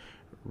I'm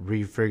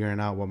refiguring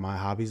out what my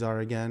hobbies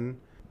are again.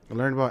 I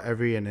learned about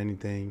every and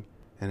anything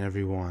and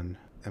everyone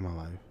in my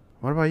life.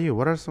 What about you?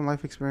 What are some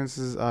life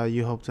experiences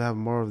you hope to have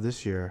more of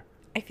this year?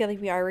 I feel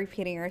like we are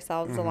repeating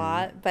ourselves a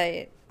lot,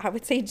 but I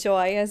would say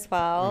joy as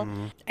well.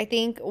 I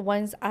think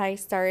once I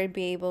started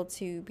being able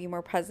to be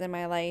more present in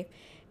my life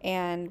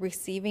and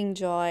receiving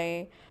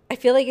joy, I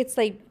feel like it's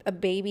like a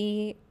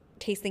baby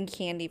tasting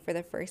candy for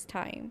the first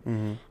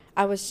time.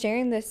 I was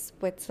sharing this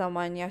with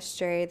someone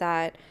yesterday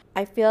that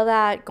I feel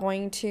that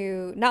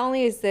not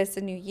only is this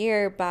a new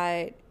year,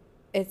 but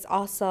it's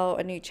also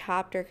a new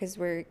chapter because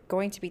we're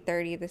going to be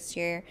 30 this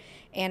year.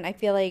 And I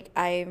feel like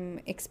I'm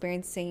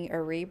experiencing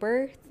a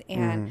rebirth,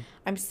 and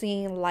I'm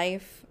seeing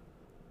life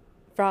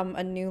from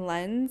a new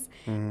lens.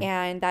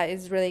 And that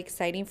is really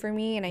exciting for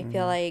me. And I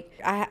feel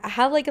like I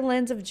have like a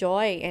lens of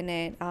joy in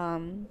it.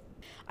 I'm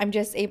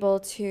just able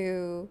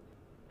to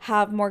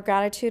have more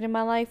gratitude in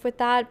my life with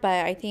that.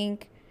 But I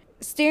think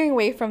steering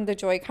away from the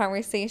joy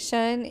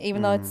conversation,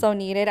 even though it's so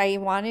needed, I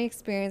want to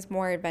experience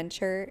more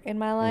adventure in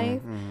my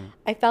life.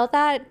 I felt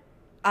that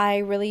I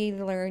really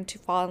learned to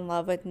fall in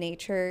love with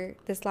nature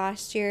this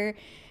last year,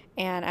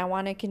 and I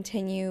want to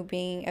continue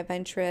being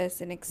adventurous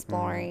and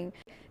exploring.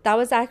 That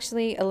was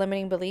actually a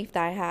limiting belief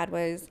that I had,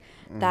 was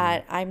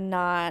that I'm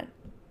not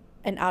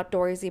an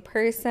outdoorsy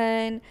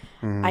person.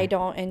 I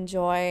don't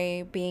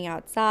enjoy being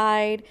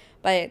outside,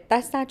 but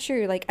that's not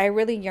true. Like, I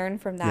really yearn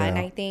from that. And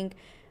I think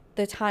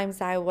the times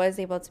that I was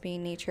able to be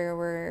in nature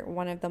were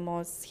one of the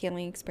most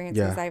healing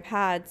experiences I've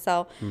had.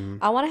 So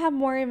I want to have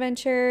more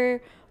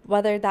adventure,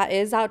 whether that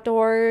is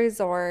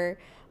outdoors or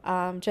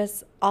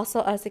just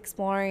also us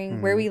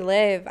exploring where we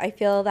live. I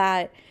feel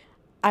that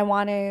I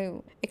want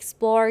to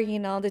explore,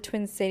 the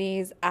Twin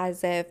Cities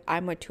as if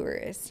I'm a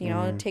tourist,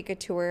 take a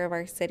tour of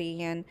our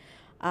city and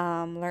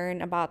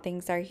learn about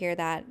things that are here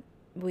that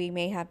we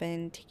may have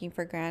been taking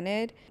for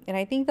granted. And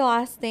I think the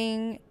last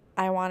thing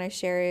I want to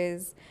share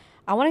is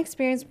I want to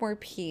experience more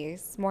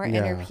peace, more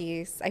inner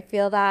peace. I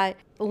feel that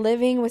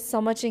living with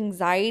so much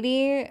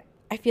anxiety,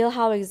 I feel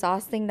how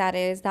exhausting that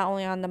is, not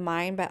only on the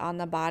mind, but on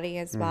the body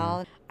as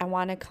well. I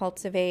want to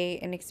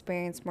cultivate and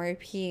experience more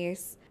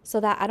peace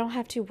so that I don't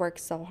have to work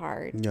so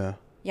hard.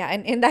 Yeah,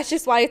 and that's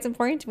just why it's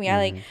important to me.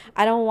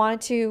 I don't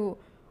want to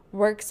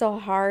work so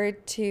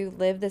hard to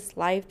live this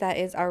life that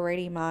is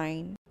already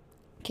mine.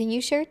 Can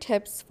you share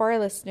tips for our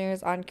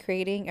listeners on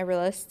creating a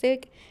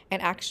realistic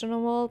and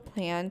actionable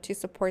plan to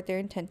support their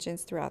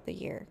intentions throughout the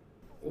year?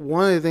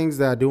 One of the things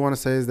that I do want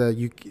to say is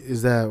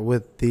that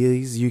with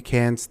these you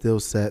can still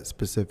set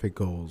specific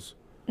goals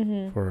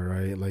for it,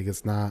 right? Like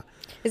It's not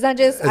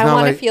just, it's I not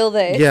want to like feel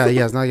this. yeah,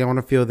 it's not like I want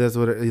to feel this.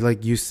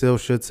 Like you still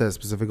should set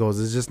specific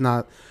goals. It's just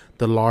not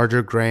the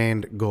larger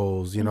grand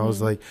goals. You know, it's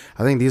like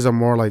I think these are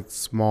more like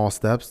small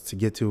steps to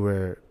get to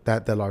where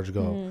that large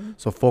goal.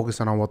 So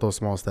focusing on what those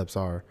small steps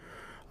are.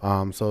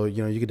 So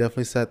you could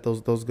definitely set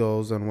those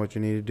goals on what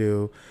you need to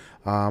do,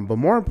 but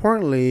more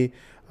importantly,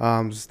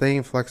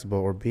 staying flexible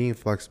or being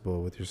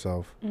flexible with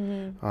yourself.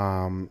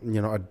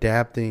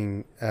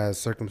 Adapting as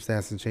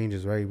circumstances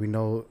changes. Right? We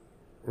know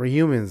we're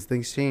humans.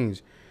 Things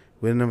change.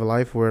 We don't have a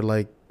life where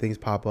like things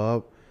pop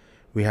up.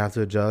 We have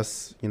to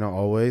adjust.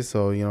 Always.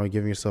 So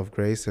giving yourself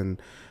grace and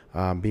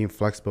being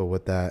flexible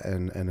with that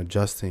and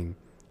adjusting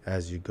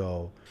as you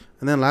go.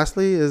 And then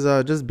lastly is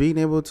just being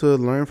able to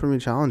learn from your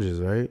challenges.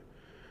 Right?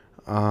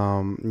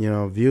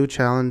 View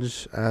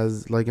challenge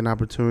as like an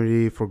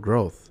opportunity for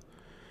growth.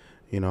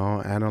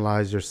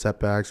 Analyze your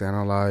setbacks,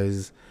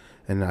 analyze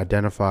and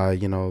identify,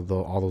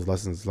 all those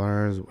lessons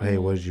learned. Hey,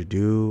 what did you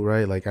do?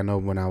 Right. Like I know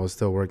when I was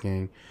still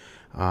working,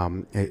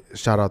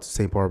 shout out to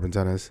St. Paul Urban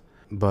Tennis.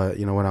 But,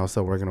 when I was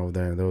still working over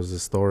there was a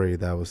story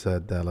that was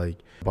said that like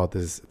about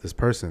this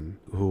person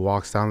who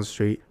walks down the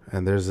street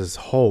and there's this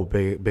hole,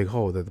 big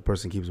hole that the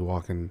person keeps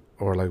walking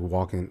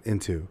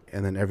into.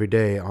 And then every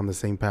day on the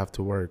same path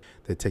to work,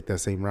 they take that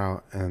same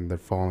route and they're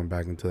falling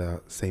back into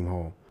that same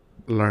hole.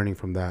 Learning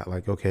from that,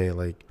 like, okay,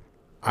 like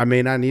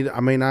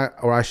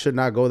I should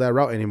not go that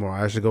route anymore.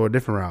 I should go a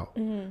different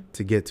route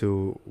to get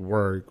to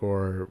work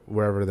or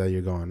wherever that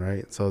you're going.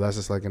 Right. So that's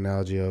just like an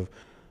analogy of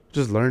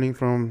just learning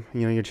from,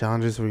 your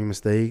challenges or your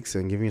mistakes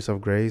and giving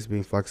yourself grace,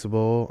 being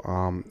flexible,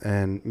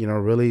 and,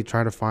 really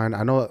trying to find,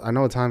 I know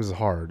at times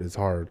it's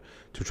hard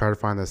to try to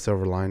find that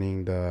silver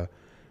lining, the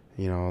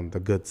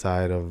good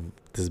side of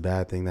this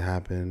bad thing that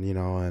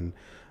happened,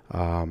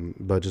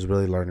 but just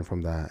really learning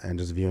from that and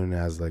just viewing it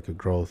as like a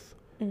growth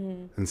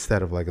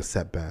instead of like a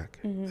setback.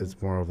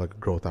 It's more of like a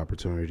growth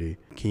opportunity.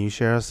 Can you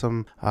share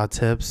some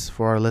tips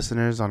for our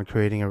listeners on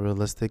creating a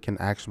realistic and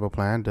actionable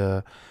plan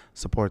to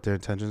support their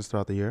intentions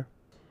throughout the year?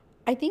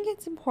 I think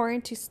it's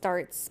important to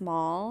start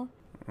small.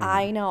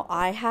 I know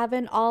I have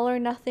an all or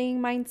nothing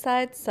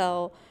mindset.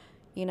 So,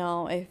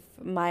 if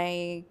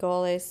my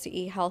goal is to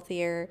eat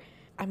healthier,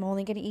 I'm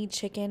only going to eat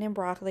chicken and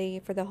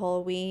broccoli for the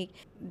whole week.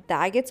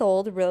 That gets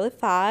old really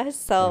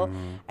fast. So,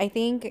 I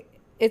think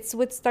it's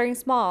with starting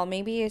small.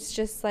 Maybe it's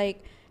just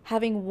like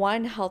having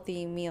one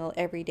healthy meal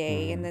every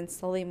day and then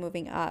slowly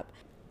moving up.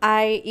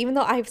 Even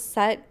though I've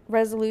set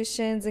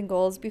resolutions and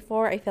goals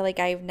before, I feel like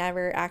I've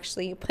never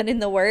actually put in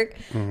the work.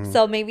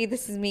 So maybe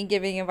this is me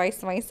giving advice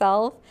to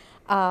myself.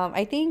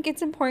 I think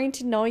it's important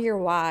to know your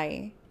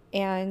why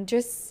and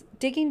just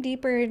digging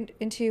deeper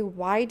into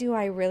why do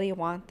I really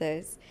want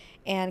this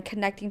and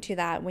connecting to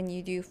that when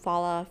you do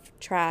fall off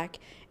track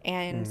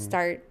and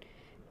start,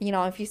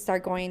 if you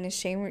start going in a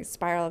shame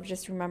spiral of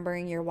just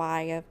remembering your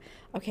why of,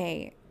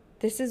 okay,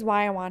 this is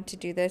why I want to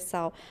do this.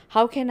 So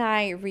how can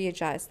I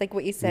readjust? Like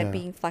what you said,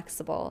 being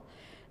flexible.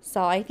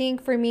 So I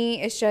think for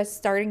me, it's just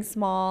starting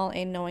small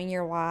and knowing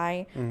your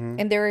why.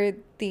 And there were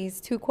these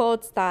two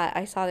quotes that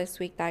I saw this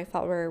week that I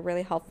felt were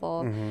really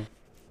helpful.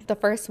 The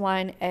first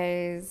one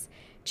is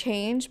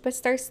change, but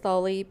start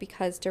slowly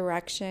because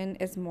direction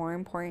is more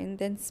important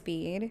than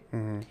speed.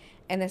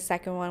 And the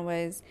second one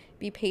was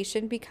be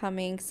patient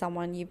becoming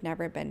someone you've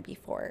never been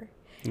before.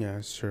 Yeah,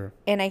 it's true.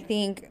 And I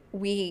think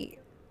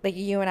like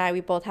you and I,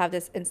 we both have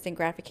this instant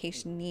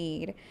gratification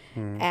need.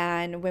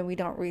 And when we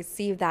don't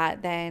receive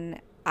that, then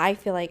I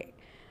feel like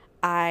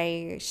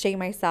I shame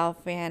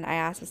myself and I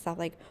ask myself,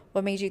 like,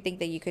 what made you think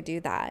that you could do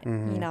that?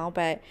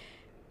 But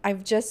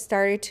I've just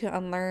started to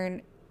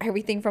unlearn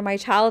everything from my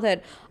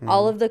childhood.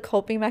 All of the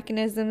coping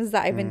mechanisms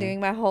that I've been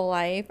doing my whole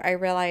life, I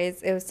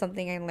realized it was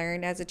something I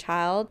learned as a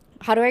child.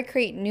 How do I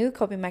create new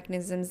coping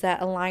mechanisms that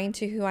align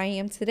to who I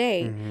am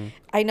today?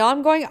 I know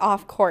I'm going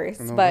off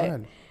course,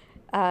 but...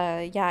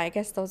 I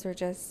guess those were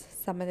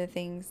just some of the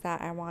things that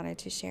I wanted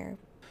to share.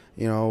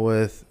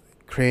 With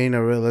creating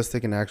a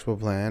realistic and actual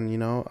plan,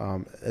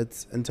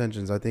 it's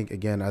intentions. I think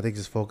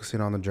just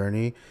focusing on the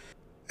journey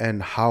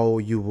and how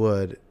you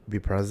would be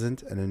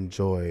present and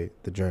enjoy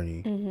the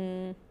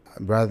journey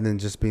rather than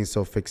just being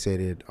so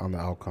fixated on the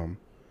outcome,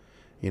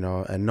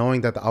 and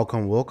knowing that the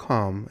outcome will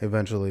come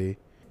eventually.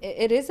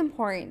 It is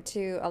important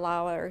to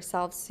allow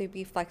ourselves to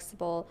be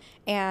flexible.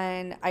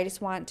 And I just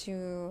want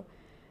to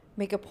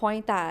make a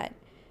point that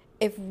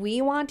if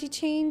we want to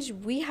change,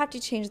 we have to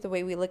change the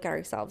way we look at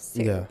ourselves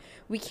too. Yeah.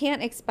 We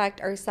can't expect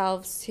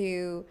ourselves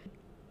to,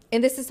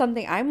 and this is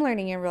something I'm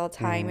learning in real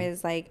time,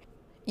 is like,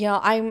 You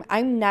know,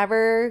 I'm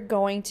never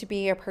going to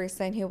be a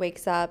person who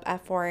wakes up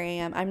at 4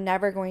 a.m. I'm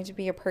never going to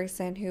be a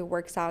person who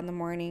works out in the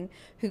morning,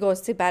 who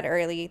goes to bed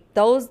early.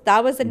 That was the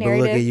But look at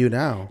narrative. you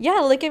now. Yeah,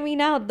 look at me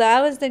now.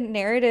 That was the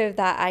narrative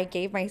that I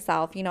gave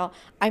myself. You know,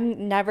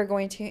 I'm never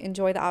going to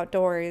enjoy the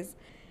outdoors.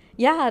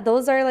 Yeah,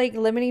 those are like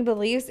limiting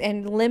beliefs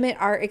and limit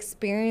our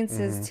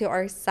experiences Mm-hmm. to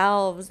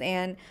ourselves,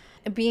 and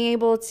being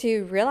able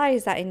to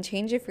realize that and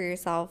change it for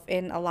yourself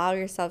and allow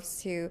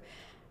yourselves to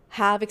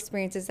have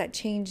experiences that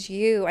change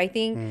you. I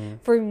think Mm-hmm.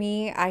 for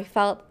me, I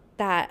felt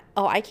that,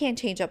 oh, I can't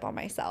change up on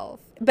myself.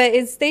 But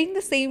is staying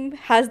the same,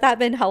 has that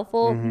been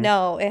helpful? Mm-hmm.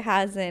 No, it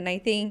hasn't. I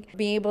think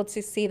being able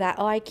to see that,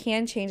 oh, I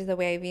can change the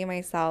way I view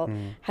myself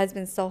Mm-hmm. has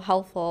been so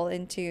helpful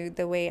into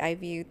the way I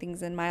view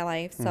things in my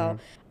life. Mm-hmm. So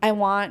I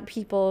want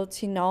people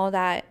to know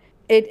that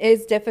it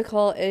is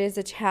difficult, it is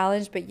a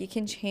challenge, but you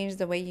can change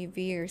the way you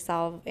view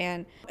yourself,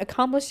 and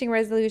accomplishing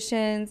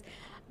resolutions,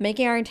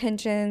 making our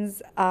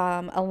intentions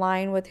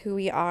align with who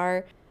we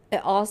are.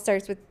 It all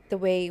starts with the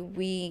way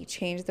we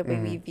change the way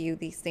we Mm-hmm. view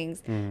these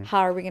things. Mm-hmm. How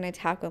are we going to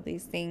tackle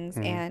these things?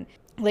 Mm-hmm. And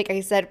like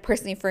I said,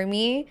 personally for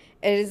me,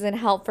 it doesn't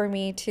help for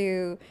me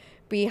to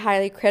be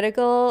highly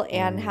critical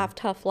and Mm-hmm. have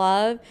tough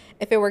love.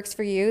 If it works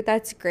for you,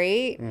 that's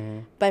great. Mm-hmm.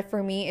 But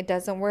for me, it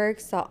doesn't work.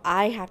 So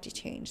I have to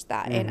change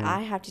that. And Mm-hmm.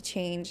 I have to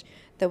change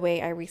the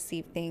way I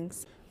receive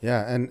things.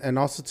 Yeah, and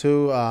also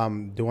too,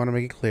 do want to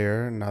make it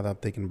clear now that I'm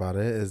thinking about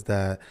it is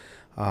that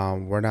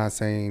we're not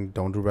saying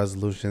don't do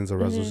resolutions or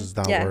resolutions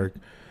don't Yeah. work.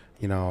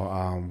 You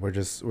know, we're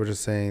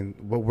just saying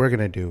what we're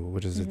gonna do,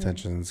 which is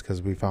intentions,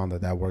 because we found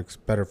that works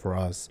better for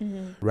us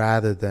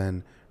rather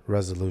than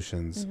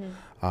resolutions.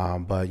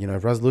 But you know,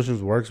 if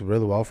resolutions works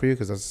really well for you,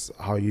 because that's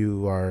how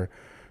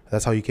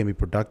you can be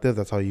productive.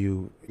 That's how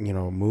you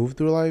know move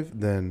through life.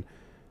 Then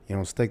you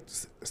know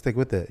stick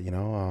with it. You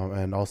know,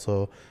 and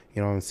also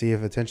you know see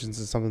if intentions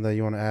is something that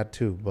you want to add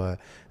to. But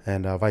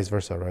and vice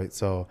versa, right?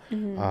 So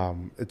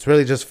it's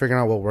really just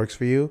figuring out what works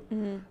for you,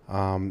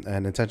 and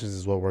intentions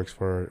is what works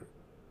for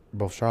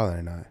both Charlotte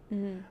and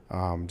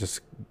I,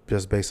 just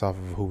based off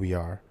of who we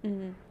are.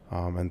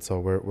 And so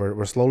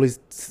we're slowly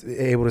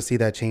able to see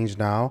that change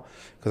now,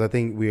 because I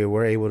think we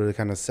were able to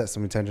kind of set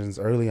some intentions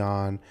early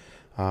on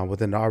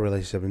within our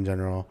relationship in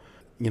general.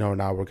 You know,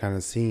 now we're kind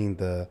of seeing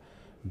the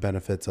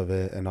benefits of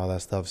it and all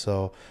that stuff.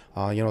 So,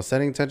 you know,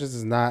 setting intentions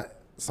is not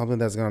something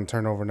that's going to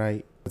turn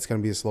overnight. It's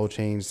going to be a slow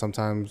change.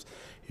 Sometimes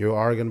you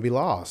are going to be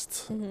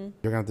lost.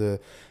 You're going to have to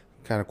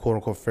kind of quote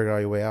unquote figure out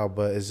your way out,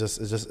 but it's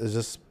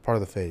just part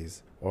of the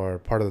phase or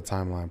part of the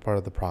timeline, part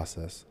of the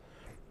process,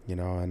 you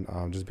know,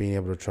 and just being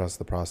able to trust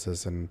the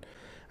process. And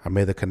I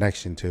made the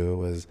connection to it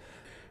was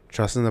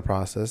trusting the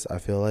process. I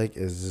feel like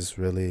is just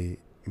really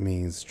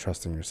means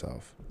trusting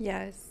yourself.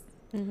 Yes.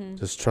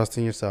 Just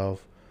trusting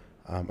yourself.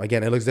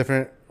 Again, it looks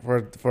different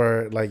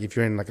for like if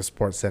you're in like a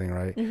sports setting,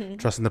 right?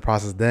 Trusting the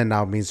process then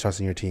now means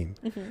trusting your team.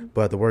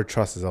 But the word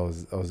trust is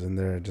always in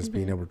there, just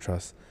being able to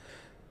trust.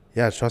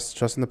 Yeah,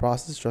 trusting the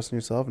process, trusting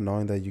yourself,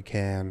 knowing that you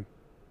can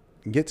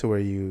get to where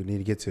you need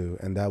to get to,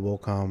 and that will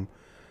come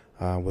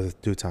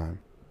with due time.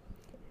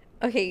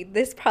 Okay,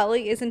 this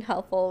probably isn't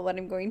helpful what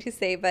I'm going to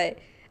say, but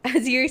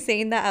as you were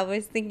saying that, I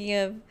was thinking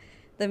of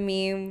the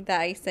meme that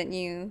I sent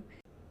you.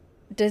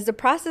 Does the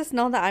process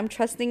know that I'm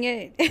trusting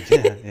it?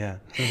 Yeah.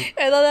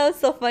 I thought that was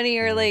so funny.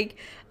 Or like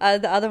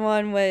the other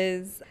one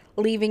was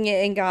leaving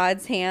it in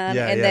God's hand.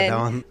 Yeah, and yeah, then that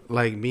one,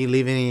 like me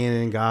leaving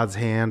it in God's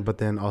hand, but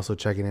then also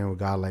checking in with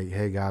God, like,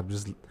 hey, God,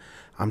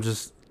 I'm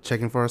just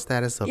checking for a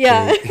status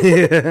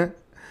update. Yeah.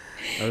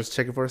 I was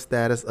checking for a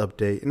status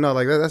update. No,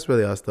 like that's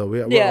really us though.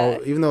 We're Yeah.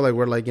 all, even though like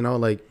we're like you know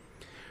like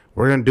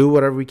we're gonna do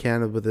whatever we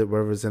can with it,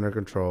 whatever's in our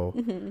control.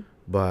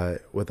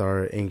 But with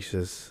our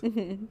anxious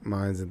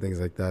minds and things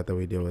like that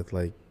we deal with,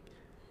 like,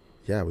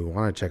 yeah, we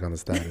want to check on the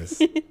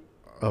status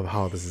of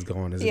how this is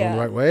going. Is it going the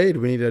right way? Do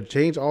we need to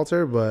change,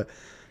 alter? But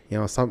you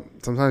know,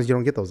 sometimes you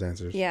don't get those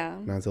answers. Yeah.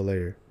 Not until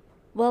later.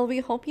 Well, we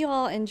hope you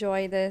all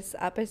enjoy this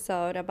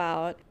episode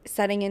about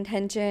setting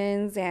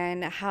intentions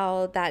and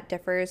how that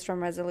differs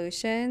from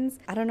resolutions.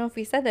 I don't know if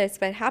we said this,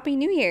 but Happy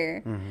New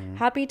Year.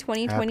 Happy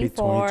 2024. Happy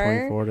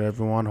 2024 to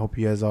everyone. Hope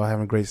you guys all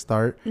having a great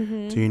start to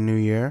your new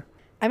year.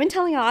 I've been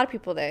telling a lot of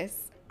people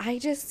this. I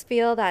just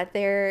feel that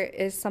there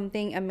is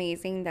something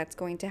amazing that's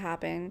going to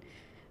happen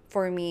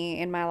for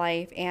me in my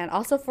life and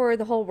also for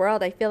the whole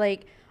world. I feel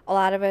like a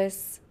lot of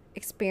us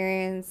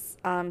experience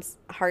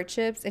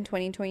hardships in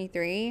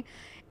 2023.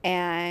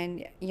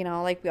 And, you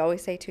know, like we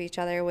always say to each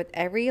other, with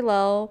every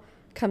low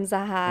comes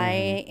a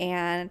high.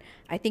 And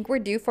I think we're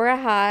due for a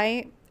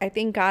high. I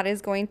think God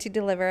is going to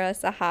deliver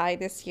us a high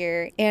this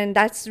year. And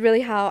that's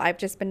really how I've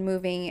just been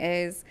moving,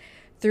 is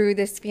through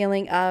this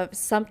feeling of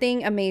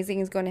something amazing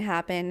is going to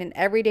happen. And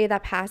every day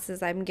that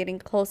passes, I'm getting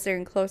closer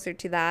and closer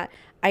to that.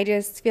 I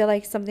just feel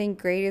like something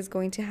great is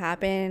going to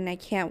happen. And I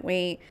can't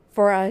wait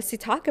for us to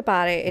talk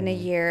about it in a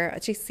year,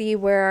 to see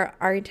where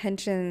our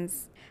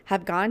intentions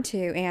have gone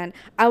to. And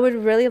I would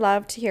really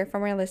love to hear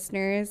from our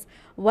listeners.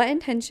 What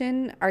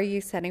intention are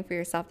you setting for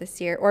yourself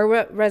this year, or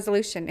what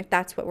resolution, if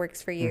that's what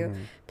works for you?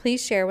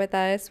 Please share with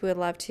us. We would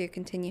love to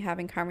continue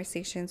having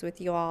conversations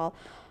with you all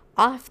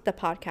off the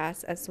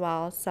podcast as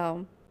well.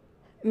 So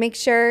make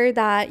sure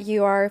that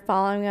you are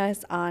following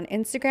us on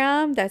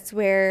Instagram. That's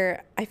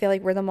where I feel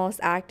like we're the most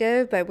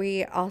active, but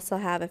we also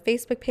have a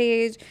Facebook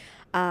page.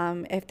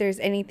 If there's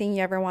anything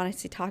you ever want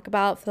us to talk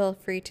about, feel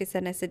free to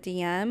send us a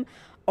DM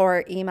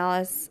or email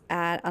us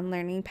at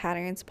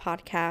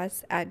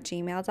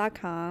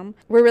unlearningpatternspodcast@gmail.com.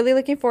 We're really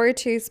looking forward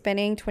to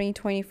spending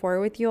 2024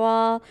 with you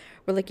all.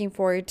 We're looking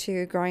forward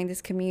to growing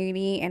this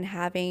community and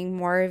having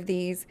more of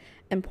these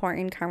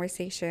important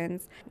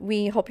conversations.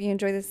 We hope you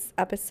enjoy this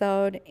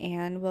episode,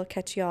 and we'll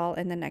catch you all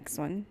in the next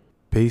one.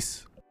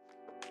 Peace.